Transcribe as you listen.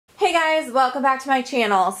Hey guys, welcome back to my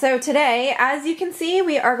channel. So today, as you can see,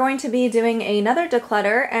 we are going to be doing another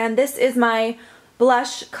declutter, and this is my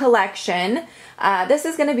blush collection. This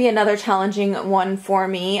is going to be another challenging one for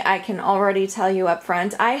me. I can already tell you up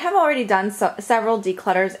front. I have already done several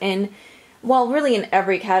declutters in, well, really in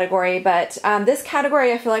every category, but this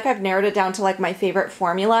category I feel like I've narrowed it down to like my favorite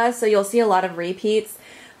formulas. So you'll see a lot of repeats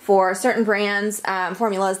for certain brands,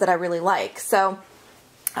 formulas that I really like. So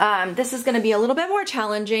this is going to be a little bit more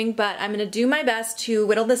challenging, but I'm going to do my best to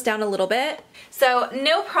whittle this down a little bit. So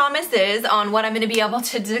no promises on what I'm going to be able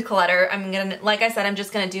to declutter. I'm going to, like I said, I'm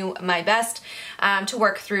just going to do my best to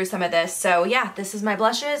work through some of this. So yeah, this is my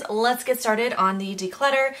blushes. Let's get started on the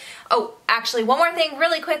declutter. Oh, actually one more thing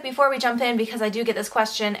really quick before we jump in, because I do get this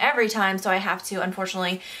question every time, so I have to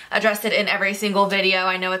unfortunately address it in every single video.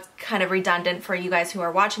 I know it's kind of redundant for you guys who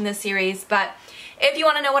are watching this series, but if you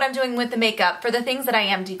want to know what I'm doing with the makeup, for the things that I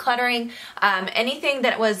am decluttering, anything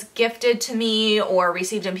that was gifted to me or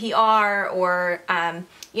received in PR or,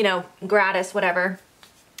 you know, gratis, whatever,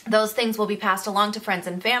 those things will be passed along to friends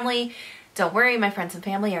and family. Don't worry, my friends and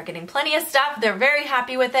family are getting plenty of stuff. They're very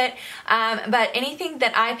happy with it. But anything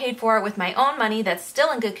that I paid for with my own money that's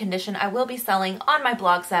still in good condition, I will be selling on my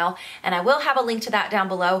blog sale, and I will have a link to that down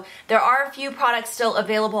below. There are a few products still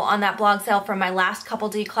available on that blog sale from my last couple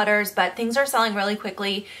declutters, but things are selling really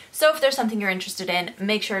quickly. So if there's something you're interested in,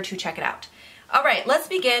 make sure to check it out. All right, let's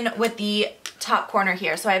begin with the top corner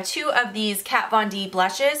here. So I have two of these Kat Von D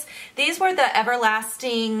blushes. These were the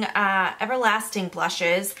Everlasting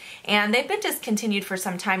blushes, and they've been discontinued for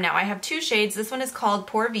some time now. I have two shades. This one is called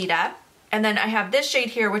Por Vida, and then I have this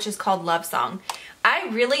shade here, which is called Love Song. I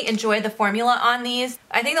really enjoy the formula on these.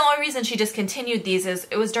 I think the only reason she discontinued these is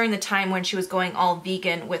it was during the time when she was going all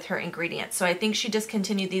vegan with her ingredients. So I think she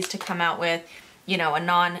discontinued these to come out with, you know,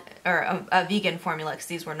 a vegan formula, because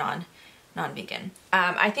these were non-vegan.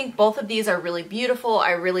 I think both of these are really beautiful.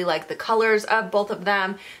 I really like the colors of both of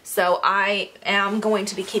them, so I am going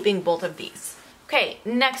to be keeping both of these. Okay,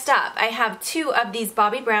 next up, I have two of these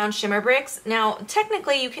Bobbi Brown Shimmer Bricks. Now,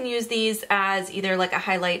 technically you can use these as either like a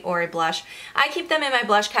highlight or a blush. I keep them in my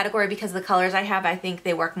blush category because the colors I have, I think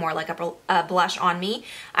they work more like a blush on me.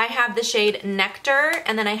 I have the shade Nectar,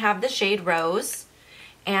 and then I have the shade Rose,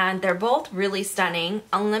 and they're both really stunning.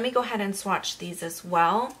 Let me go ahead and swatch these as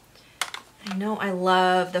well. I know I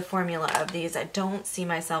love the formula of these. I don't see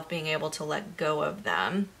myself being able to let go of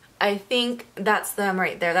them. I think that's them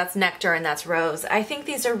right there. That's Nectar and that's Rose. I think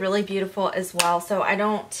these are really beautiful as well, so I'm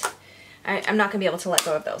not going to be able to let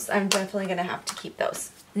go of those. I'm definitely going to have to keep those.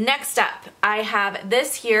 Next up, I have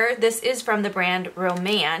this here. This is from the brand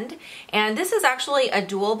Romand, and this is actually a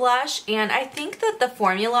dual blush, and I think that the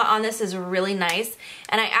formula on this is really nice,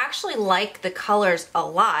 and I actually like the colors a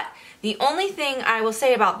lot. The only thing I will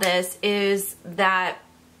say about this is that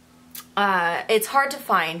it's hard to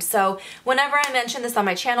find. So whenever I mention this on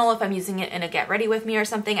my channel, if I'm using it in a get ready with me or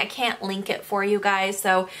something, I can't link it for you guys.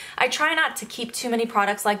 So I try not to keep too many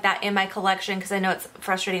products like that in my collection, because I know it's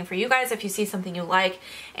frustrating for you guys if you see something you like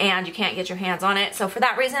and you can't get your hands on it. So for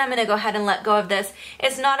that reason, I'm going to go ahead and let go of this.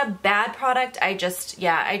 It's not a bad product. I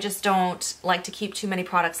just don't like to keep too many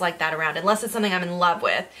products like that around unless it's something I'm in love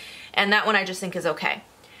with. And that one I just think is okay.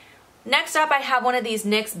 Next up, I have one of these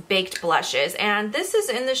NYX Baked Blushes, and this is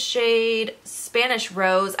in the shade Spanish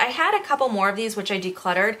Rose. I had a couple more of these, which I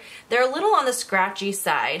decluttered. They're a little on the scratchy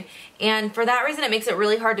side, and for that reason, it makes it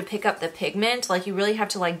really hard to pick up the pigment. Like, you really have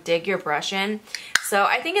to, like, dig your brush in. So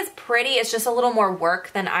I think it's pretty. It's just a little more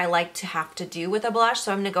work than I like to have to do with a blush,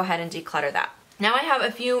 so I'm going to go ahead and declutter that. Now I have a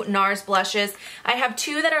few NARS blushes. I have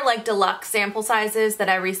two that are like deluxe sample sizes that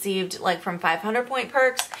I received like from 500 Point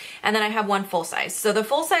Perks, and then I have one full size. So the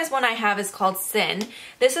full size one I have is called Sin.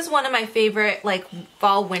 This is one of my favorite like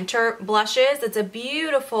fall winter blushes. It's a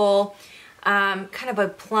beautiful kind of a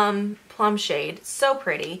plum shade. So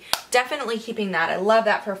pretty. Definitely keeping that. I love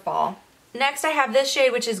that for fall. Next I have this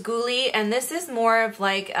shade, which is Ghoulie, and this is more of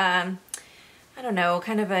like I don't know,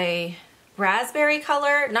 kind of a raspberry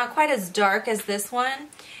color, not quite as dark as this one.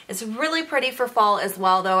 It's really pretty for fall as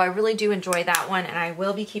well, though. I really do enjoy that one, and I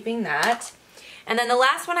will be keeping that. And then the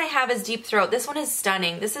last one I have is Deep Throat. This one is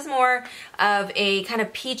stunning. This is more of a kind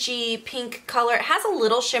of peachy pink color. It has a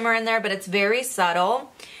little shimmer in there, but it's very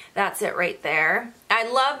subtle. That's it right there. I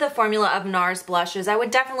love the formula of NARS blushes. I would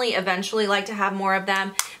definitely eventually like to have more of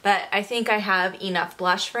them, but I think I have enough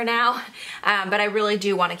blush for now. But I really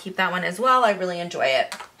do want to keep that one as well. I really enjoy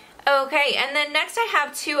it. Okay, and then next I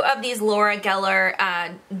have two of these Laura Geller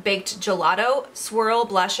Baked Gelato Swirl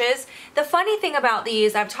Blushes. The funny thing about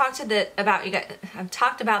these, I've talked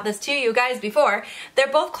about this to you guys before. They're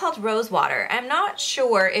both called Rose Water. I'm not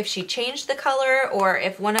sure if she changed the color or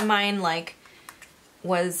if one of mine like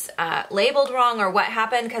was labeled wrong or what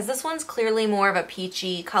happened, because this one's clearly more of a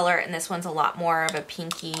peachy color and this one's a lot more of a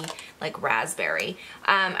pinky like raspberry.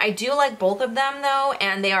 I do like both of them though,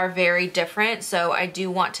 and they are very different, so I do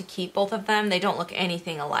want to keep both of them. They don't look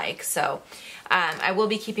anything alike, so I will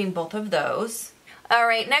be keeping both of those.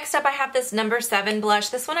 Alright, next up I have this number 7 blush.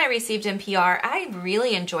 This one I received in PR. I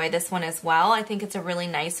really enjoy this one as well. I think it's a really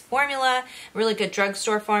nice formula, really good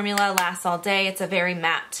drugstore formula, lasts all day. It's a very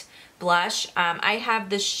matte blush. I have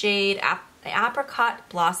the shade Apricot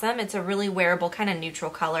Blossom. It's a really wearable kind of neutral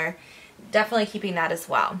color. Definitely keeping that as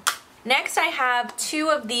well. Next I have two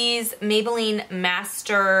of these Maybelline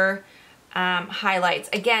Master highlights.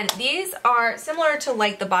 Again, these are similar to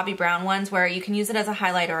like the Bobbi Brown ones where you can use it as a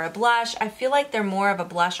highlight or a blush. I feel like they're more of a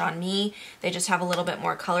blush on me. They just have a little bit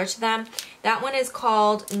more color to them. That one is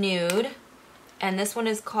called Nude and this one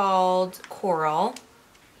is called Coral.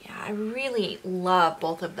 I really love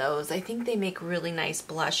both of those. I think they make really nice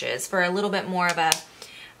blushes for a little bit more of a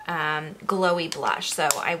glowy blush. So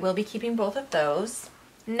I will be keeping both of those.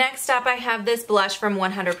 Next up I have this blush from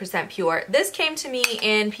 100% Pure. This came to me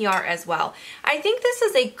in PR as well. I think this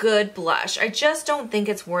is a good blush. I just don't think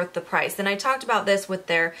it's worth the price. And I talked about this with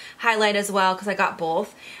their highlight as well because I got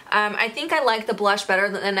both. I think I like the blush better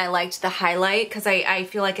than I liked the highlight because I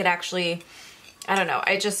feel like it actually, I don't know,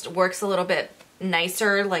 it just works a little bit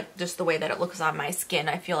nicer, like just the way that it looks on my skin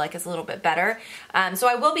I feel like is a little bit better. So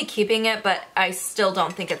I will be keeping it, but I still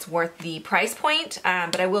don't think it's worth the price point,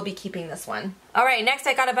 but I will be keeping this one. Alright, next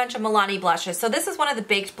I got a bunch of Milani blushes. So this is one of the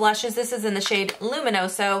baked blushes. This is in the shade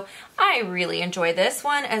Luminoso. I really enjoy this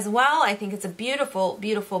one as well. I think it's a beautiful,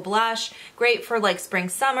 beautiful blush. Great for like spring,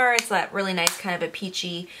 summer. It's that really nice kind of a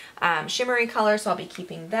peachy, shimmery color, so I'll be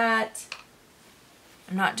keeping that.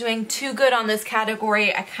 I'm not doing too good on this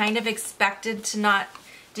category. I kind of expected to not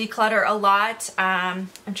declutter a lot. I'm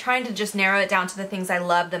trying to just narrow it down to the things I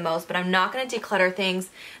love the most, but I'm not going to declutter things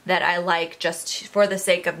that I like just for the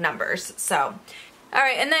sake of numbers. So,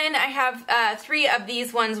 alright, and then I have three of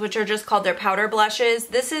these ones which are just called their powder blushes.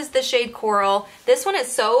 This is the shade Coral. This one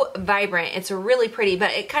is so vibrant. It's really pretty,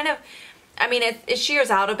 but it kind of, I mean, it shears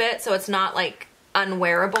out a bit, so it's not like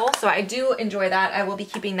unwearable, so I do enjoy that. I will be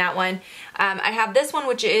keeping that one. I have this one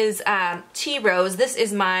which is Tea Rose. This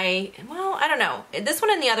is my, well, I don't know. This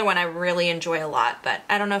one and the other one I really enjoy a lot, but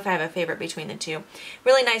I don't know if I have a favorite between the two.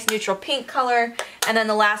 Really nice neutral pink color. And then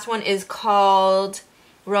the last one is called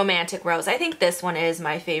Romantic Rose. I think this one is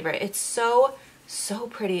my favorite. It's so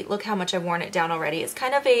pretty. Look how much I've worn it down already. It's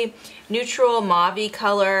kind of a neutral mauve-y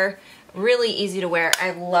color. Really easy to wear.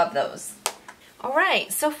 I love those.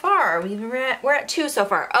 Alright, so far, we're at 2 so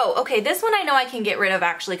far. Oh, okay, this one I know I can get rid of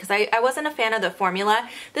actually because I wasn't a fan of the formula.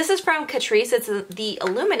 This is from Catrice. It's the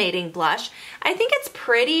Illuminating Blush. I think it's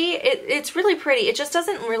pretty. It's really pretty. It just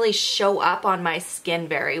doesn't really show up on my skin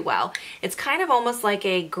very well. It's kind of almost like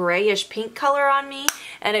a grayish pink color on me,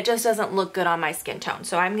 and it just doesn't look good on my skin tone.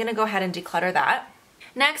 So I'm going to go ahead and declutter that.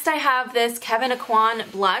 Next I have this Kevyn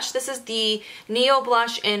Aucoin blush. This is the Neo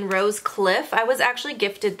Blush in Rose Cliff. I was actually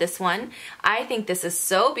gifted this one. I think this is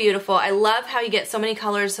so beautiful. I love how you get so many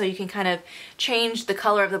colors so you can kind of change the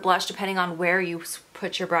color of the blush depending on where you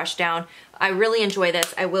put your brush down. I really enjoy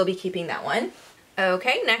this. I will be keeping that one.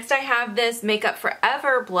 Okay, next I have this Makeup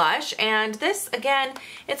Forever blush, and this, again,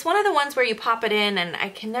 it's one of the ones where you pop it in, and I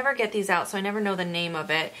can never get these out, so I never know the name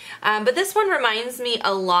of it. But this one reminds me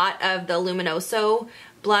a lot of the Luminoso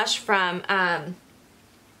blush from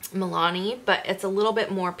Milani, but it's a little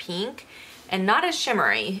bit more pink and not as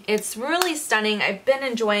shimmery. It's really stunning. I've been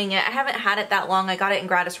enjoying it. I haven't had it that long. I got it in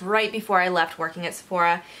gratis right before I left working at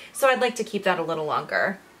Sephora, so I'd like to keep that a little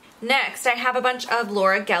longer. Next, I have a bunch of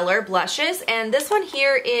Laura Geller blushes, and this one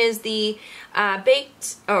here is the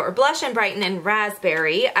Blush and Brighten in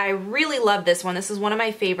Raspberry. I really love this one. This is one of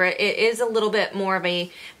my favorite. It is a little bit more of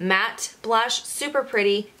a matte blush, super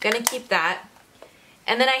pretty. Gonna keep that.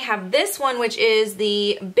 And then I have this one, which is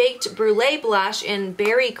the Baked Brulee blush in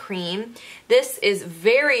Berry Cream. This is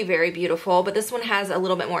very, very beautiful, but this one has a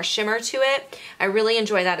little bit more shimmer to it. I really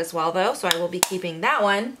enjoy that as well, though, so I will be keeping that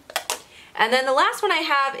one. And then the last one I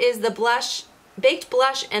have is the Baked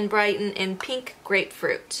Blush and Brighten in Pink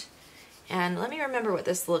Grapefruit. And let me remember what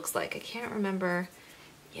this looks like. I can't remember.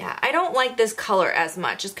 Yeah, I don't like this color as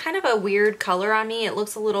much. It's kind of a weird color on me. It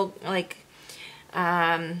looks a little like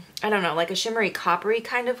I don't know, like a shimmery coppery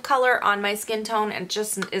kind of color on my skin tone, and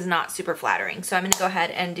just is not super flattering. So I'm going to go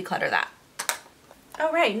ahead and declutter that.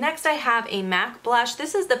 Alright, next I have a MAC blush.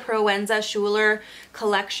 This is the Proenza Schuler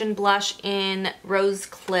Collection blush in Rose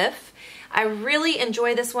Cliff. I really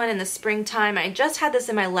enjoy this one in the springtime. I just had this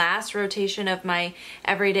in my last rotation of my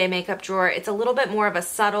everyday makeup drawer. It's a little bit more of a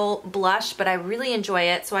subtle blush, but I really enjoy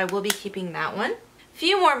it, so I will be keeping that one.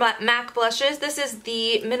 Few more MAC blushes. This is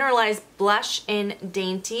the Mineralized Blush in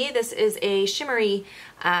Dainty. This is a shimmery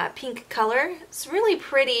pink color. It's really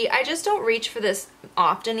pretty. I just don't reach for this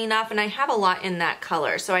often enough, and I have a lot in that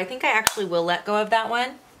color, so I think I actually will let go of that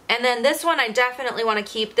one. And then this one I definitely want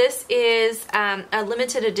to keep. This is a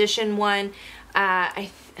limited edition one.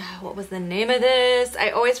 What was the name of this? I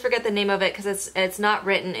always forget the name of it because it's not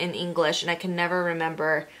written in English, and I can never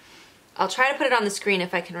remember. I'll try to put it on the screen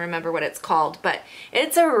if I can remember what it's called, but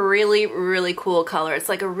it's a really, really cool color. It's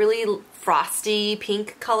like a really frosty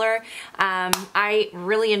pink color. I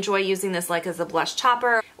really enjoy using this like as a blush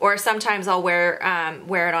topper, or sometimes I'll wear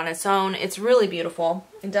it on its own. It's really beautiful.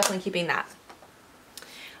 I'm definitely keeping that.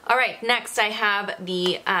 Alright, next I have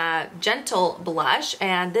the Gentle blush,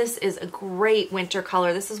 and this is a great winter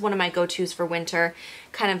color. This is one of my go-tos for winter.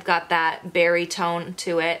 Kind of got that berry tone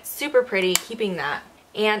to it. Super pretty, keeping that.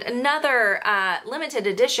 And another limited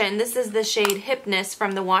edition, this is the shade Hypness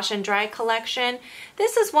from the Wash and Dry collection.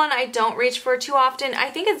 This is one I don't reach for too often. I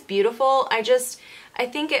think it's beautiful. I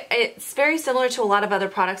think it's very similar to a lot of other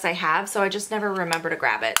products I have, so I just never remember to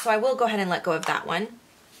grab it. So I will go ahead and let go of that one.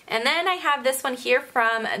 And then I have this one here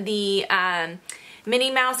from the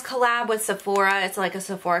Minnie Mouse collab with Sephora. It's like a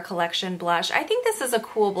Sephora collection blush. I think this is a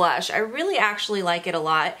cool blush. I really actually like it a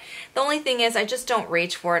lot. The only thing is I just don't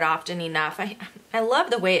reach for it often enough. I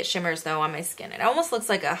love the way it shimmers though on my skin. It almost looks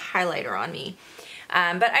like a highlighter on me.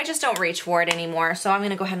 But I just don't reach for it anymore, so I'm going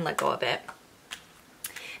to go ahead and let go of it.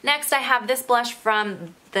 Next I have this blush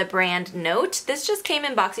from the brand Note. This just came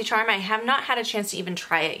in BoxyCharm. I have not had a chance to even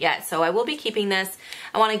try it yet, so I will be keeping this.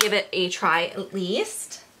 I want to give it a try at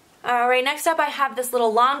least. Alright, next up I have this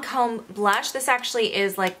little Lancome blush. This actually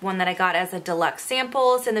is like one that I got as a deluxe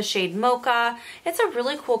sample. It's in the shade Mocha. It's a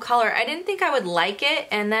really cool color. I didn't think I would like it,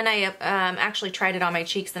 and then I actually tried it on my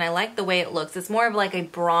cheeks, and I like the way it looks. It's more of like a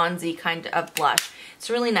bronzy kind of blush. It's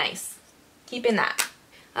really nice. Keeping that.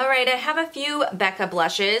 Alright, I have a few Becca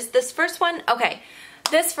blushes. This first one, okay.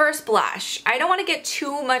 This first blush, I don't want to get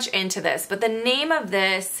too much into this, but the name of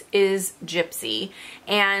this is Gypsy.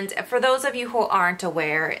 And for those of you who aren't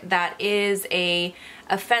aware, that is a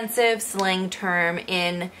offensive slang term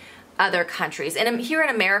in other countries. And here in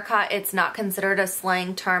America, it's not considered a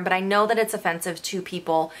slang term, but I know that it's offensive to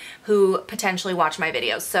people who potentially watch my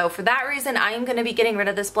videos. So for that reason, I am going to be getting rid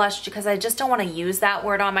of this blush because I just don't want to use that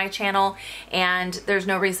word on my channel, and there's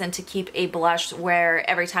no reason to keep a blush where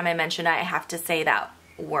every time I mention it, I have to say that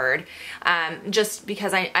word, just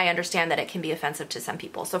because I understand that it can be offensive to some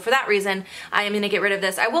people. So for that reason, I am going to get rid of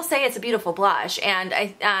this. I will say it's a beautiful blush, and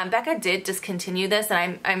Becca did discontinue this,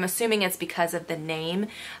 and I'm assuming it's because of the name.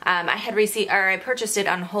 I purchased it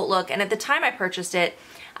on hautelook, and at the time I purchased it,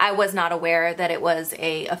 I was not aware that it was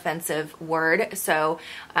a offensive word. So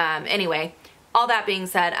anyway, all that being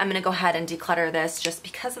said, I'm going to go ahead and declutter this just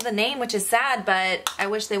because of the name, which is sad, but I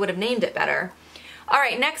wish they would have named it better.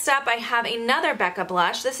 Alright, next up I have another Becca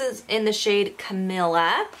blush. This is in the shade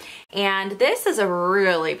Camilla, and this is a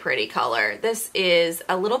really pretty color. This is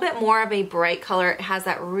a little bit more of a bright color. It has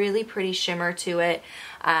that really pretty shimmer to it.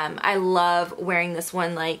 I love wearing this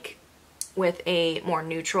one like with a more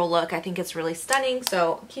neutral look. I think it's really stunning,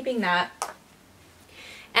 so keeping that.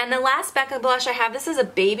 And the last Becca blush I have, this is a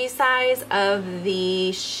baby size of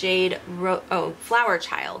the shade Flower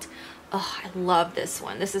Child. Oh, I love this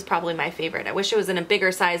one. This is probably my favorite. I wish it was in a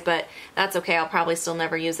bigger size, but that's okay. I'll probably still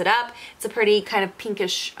never use it up. It's a pretty kind of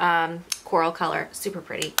pinkish coral color. Super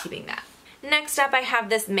pretty. Keeping that. Next up, I have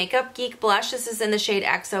this Makeup Geek blush. This is in the shade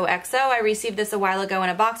XOXO. I received this a while ago in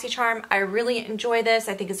a BoxyCharm. I really enjoy this.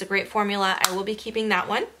 I think it's a great formula. I will be keeping that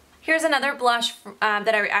one. Here's another blush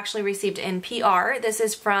that I actually received in PR. This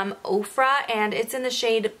is from Ofra, and it's in the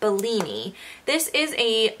shade Bellini. This is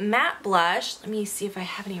a matte blush. Let me see if I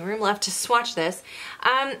have any room left to swatch this.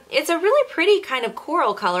 It's a really pretty kind of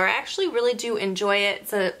coral color. I actually really do enjoy it.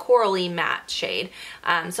 It's a corally matte shade,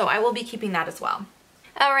 so I will be keeping that as well.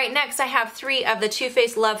 Alright, next I have 3 of the Too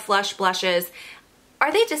Faced Love Flush blushes.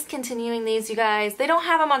 Are they discontinuing these, you guys? They don't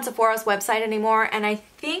have them on Sephora's website anymore, and I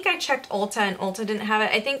think I checked Ulta and Ulta didn't have it.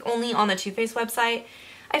 I think only on the Too Faced website.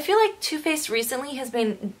 I feel like Too Faced recently has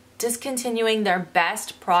been discontinuing their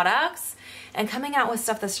best products and coming out with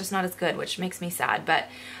stuff that's just not as good, which makes me sad. But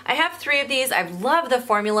I have 3 of these. I love the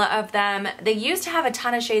formula of them. They used to have a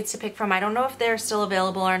ton of shades to pick from. I don't know if they're still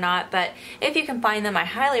available or not, but if you can find them, I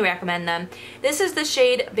highly recommend them. This is the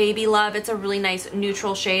shade Baby Love. It's a really nice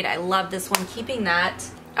neutral shade. I love this one, keeping that.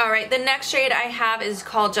 Alright, the next shade I have is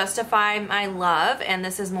called Justify My Love, and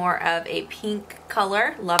this is more of a pink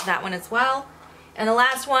color. Love that one as well. And the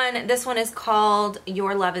last one, this one is called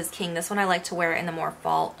Your Love is King. This one I like to wear in the more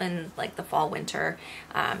fall, in like the fall winter.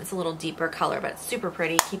 It's a little deeper color, but it's super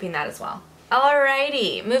pretty, keeping that as well.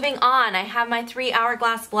 Alrighty, moving on. I have my 3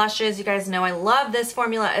 Hourglass blushes. You guys know I love this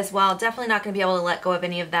formula as well. Definitely not going to be able to let go of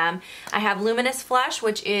any of them. I have Luminous Flush,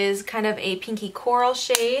 which is kind of a pinky coral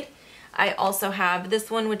shade. I also have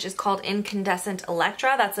this one, which is called Incandescent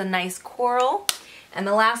Electra. That's a nice coral. And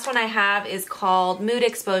the last one I have is called Mood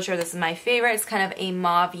Exposure. This is my favorite. It's kind of a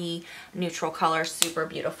mauve-y neutral color. Super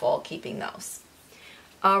beautiful, keeping those.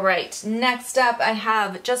 Alright, next up I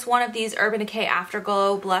have just one of these Urban Decay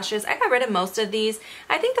Afterglow blushes. I got rid of most of these.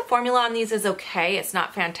 I think the formula on these is okay. It's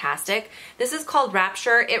not fantastic. This is called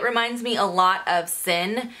Rapture. It reminds me a lot of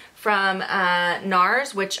Sin from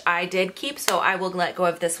NARS, which I did keep, so I will let go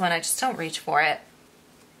of this one. I just don't reach for it.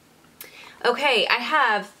 Okay, I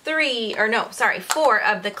have 4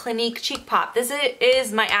 of the Clinique Cheek Pop. This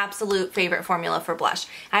is my absolute favorite formula for blush.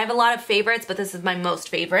 I have a lot of favorites, but this is my most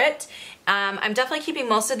favorite. I'm definitely keeping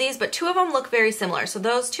most of these, but 2 of them look very similar, so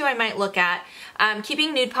those 2 I might look at.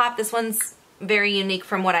 Keeping Nude Pop, this one's very unique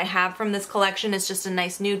from what I have from this collection. It's just a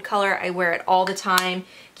nice nude color. I wear it all the time,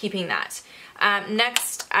 keeping that.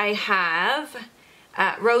 Next, I have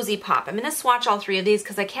Rosy Pop. I'm going to swatch all 3 of these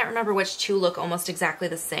because I can't remember which 2 look almost exactly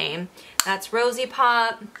the same. That's Rosy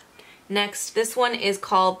Pop. Next, this one is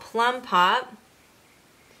called Plum Pop.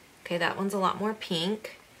 Okay, that one's a lot more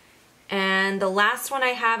pink. And the last one I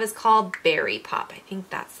have is called Berry Pop. I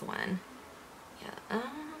think that's the one. Yeah.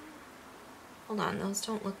 Hold on, those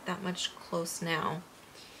don't look that much close now.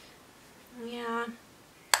 Yeah.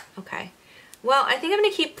 Okay. Well, I think I'm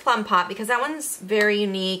going to keep Plum Pop because that one's very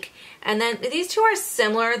unique. And then these 2 are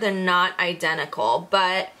similar, they're not identical,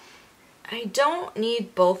 but I don't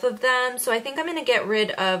need both of them, so I think I'm going to get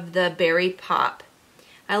rid of the Berry Pop.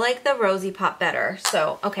 I like the Rosy Pop better,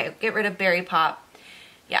 so okay, get rid of Berry Pop.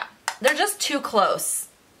 Yeah, they're just too close.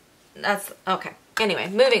 That's okay. Anyway,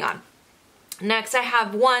 moving on. Next, I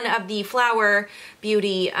have one of the Flower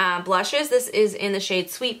Beauty blushes. This is in the shade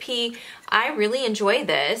Sweet Pea. I really enjoy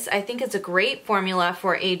this. I think it's a great formula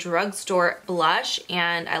for a drugstore blush,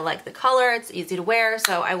 and I like the color. It's easy to wear,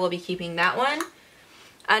 so I will be keeping that one.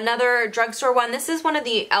 Another drugstore one. This is one of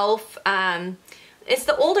the e.l.f. It's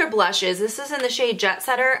the older blushes. This is in the shade Jet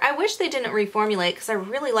Setter. I wish they didn't reformulate because I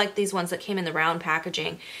really like these ones that came in the round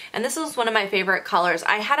packaging. And this is one of my favorite colors.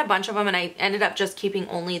 I had a bunch of them and I ended up just keeping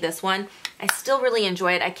only this one. I still really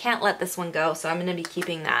enjoy it. I can't let this one go, so I'm going to be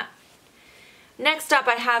keeping that. Next up,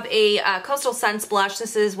 I have a Coastal Scents blush.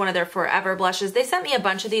 This is one of their Forever blushes. They sent me a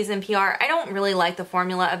bunch of these in PR. I don't really like the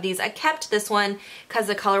formula of these. I kept this one because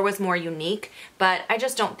the color was more unique, but I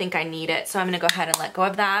just don't think I need it, so I'm going to go ahead and let go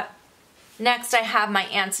of that. Next, I have my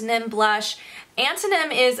Antonym blush.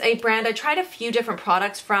 Antonym is a brand I tried a few different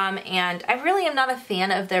products from, and I really am not a fan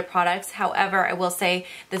of their products. However, I will say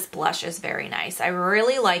this blush is very nice. I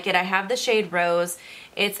really like it. I have the shade Rose.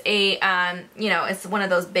 It's a, it's one of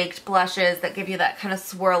those baked blushes that give you that kind of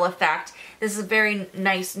swirl effect. This is a very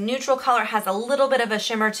nice neutral color. It has a little bit of a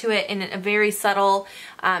shimmer to it in a very subtle,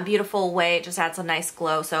 beautiful way. It just adds a nice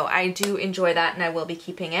glow. So I do enjoy that, and I will be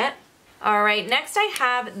keeping it. Alright, next I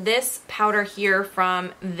have this powder here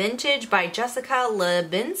from Vintage by Jessica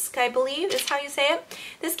Lebinsk, I believe is how you say it.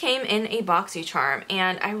 This came in a BoxyCharm,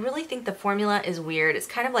 and I really think the formula is weird. It's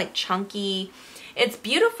kind of like chunky. It's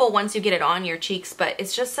beautiful once you get it on your cheeks, but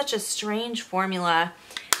it's just such a strange formula.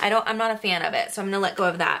 I'm not a fan of it, so I'm going to let go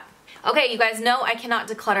of that. Okay, you guys know I cannot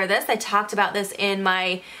declutter this. I talked about this in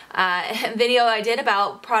my video I did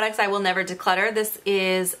about products I will never declutter. This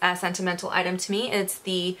is a sentimental item to me. It's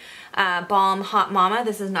the Balm Hot Mama.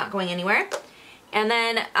 This is not going anywhere. And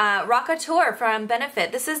then Rockateur from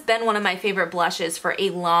Benefit. This has been one of my favorite blushes for a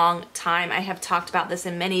long time. I have talked about this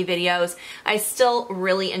in many videos. I still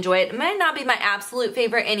really enjoy it. It might not be my absolute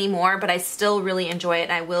favorite anymore, but I still really enjoy it,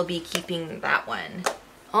 and I will be keeping that one.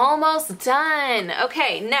 Almost done.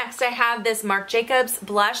 Okay, next I have this Marc Jacobs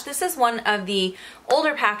blush. This is one of the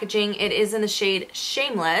older packaging. It is in the shade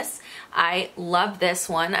Shameless. I love this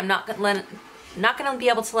one. I'm not gonna be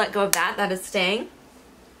able to let go of that. That is staying.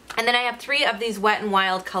 And then I have 3 of these Wet n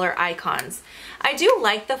Wild color icons. I do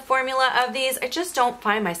like the formula of these. I just don't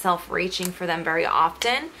find myself reaching for them very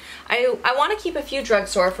often. I want to keep a few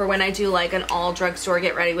drugstore for when I do like an all drugstore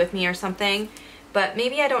get ready with me or something, but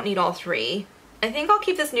maybe I don't need all 3. I think I'll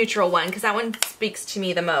keep this neutral one because that one speaks to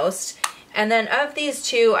me the most. And then of these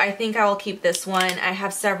 2, I think I will keep this one. I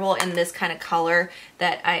have several in this kind of color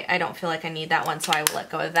that I don't feel like I need that one, so I will let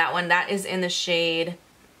go of that one. That is in the shade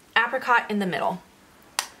Apricot in the middle.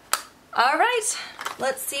 All right,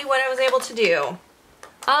 let's see what I was able to do.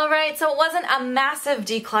 All right, so it wasn't a massive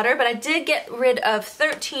declutter, but I did get rid of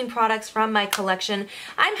 13 products from my collection.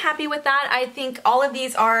 I'm happy with that. I think all of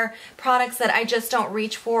these are products that I just don't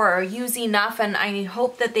reach for or use enough, and I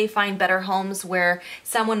hope that they find better homes where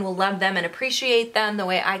someone will love them and appreciate them the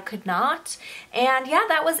way I could not. And yeah,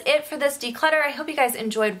 that was it for this declutter. I hope you guys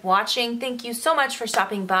enjoyed watching. Thank you so much for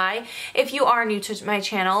stopping by. If you are new to my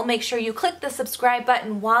channel, make sure you click the subscribe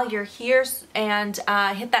button while you're here and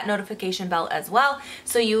hit that notification bell as well,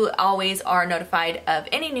 so you always are notified of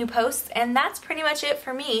any new posts. And that's pretty much it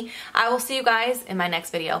for me. I will see you guys in my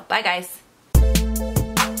next video. Bye guys.